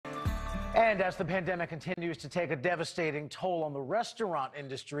And as the pandemic continues to take a devastating toll on the restaurant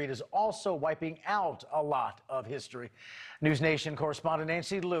industry, it is also wiping out a lot of history. NewsNation correspondent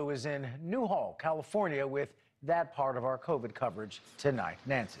Nancy Liu is in Newhall, California, with that part of our COVID coverage tonight.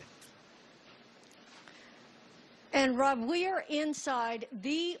 Nancy. And Rob, we are inside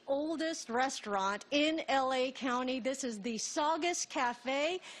the oldest restaurant in LA County. This is the Saugus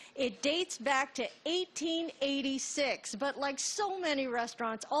Cafe. It dates back to 1886, but like so many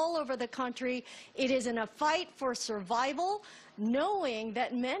restaurants all over the country, it is in a fight for survival, knowing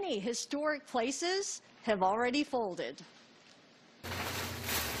that many historic places have already folded.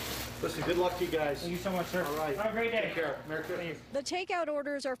 Listen, good luck to you guys. Thank you so much, sir. All right. Have a great day. Take care. Merry Christmas. The takeout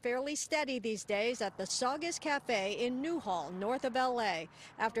orders are fairly steady these days at the Saugus Cafe in Newhall, north of LA.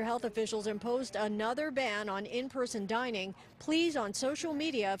 After health officials imposed another ban on in-person dining, pleas on social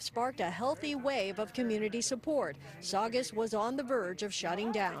media have sparked a healthy wave of community support. Saugus was on the verge of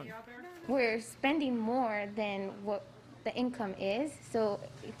shutting down. We're spending more than what the income is, so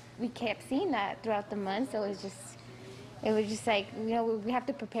we kept seeing that throughout the month, so it was just like, you know, we have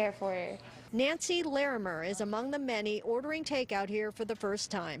to prepare for it. Nancy Larimer is among the many ordering takeout here for the first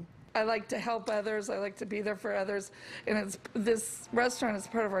time. I like to help others. I like to be there for others. And this restaurant is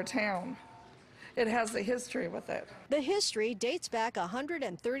part of our town. It has a history with it. The history dates back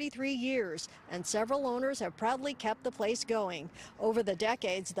 133 years, and several owners have proudly kept the place going. Over the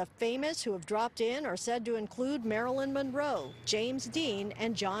decades, the famous who have dropped in are said to include Marilyn Monroe, James Dean,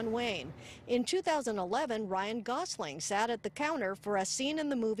 and John Wayne. In 2011, Ryan Gosling sat at the counter for a scene in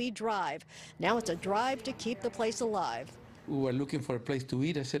the movie Drive. Now it's a drive to keep the place alive. We were looking for a place to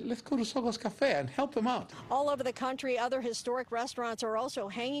eat. I said, let's go to Saugus Cafe and help them out. All over the country, other historic restaurants are also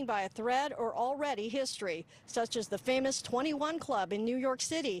hanging by a thread or already history, such as the famous 21 Club in New York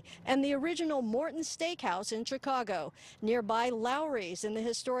City and the original Morton Steakhouse in Chicago. Nearby, Lowry's in the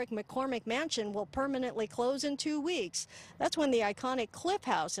historic McCormick Mansion will permanently close in 2 weeks. That's when the iconic Cliff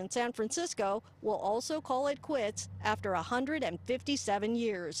House in San Francisco will also call it quits after 157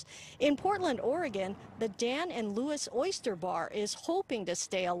 years. In Portland, Oregon, the Dan and Lewis Oyster Bar is hoping to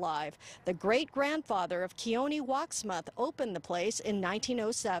stay alive. The great-grandfather of Keone Wachsmuth opened the place in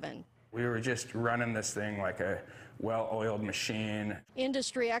 1907. We were just running this thing like a well-oiled machine.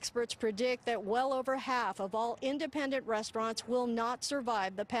 Industry experts predict that well over half of all independent restaurants will not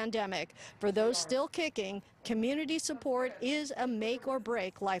survive the pandemic. For those still kicking, community support is a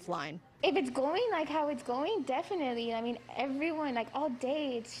make-or-break lifeline. If it's going like how it's going, definitely. I mean, everyone, like all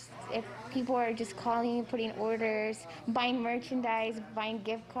day, if people are just calling, putting orders, buying merchandise, buying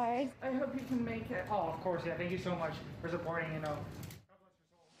gift cards. I hope you can make it. Oh, of course, yeah. Thank you so much for supporting,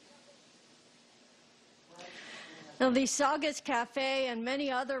 Now, the Saugus Cafe and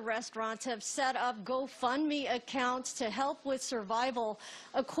many other restaurants have set up GoFundMe accounts to help with survival.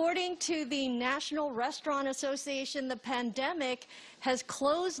 According to the National Restaurant Association, the pandemic has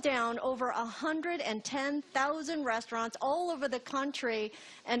closed down over 110,000 restaurants all over the country,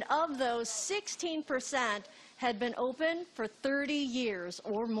 and of those, 16% had been open for 30 years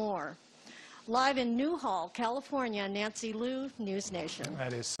or more. Live in Newhall, California, Nancy Liu, NewsNation.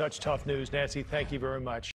 That is such tough news, Nancy. Thank you very much.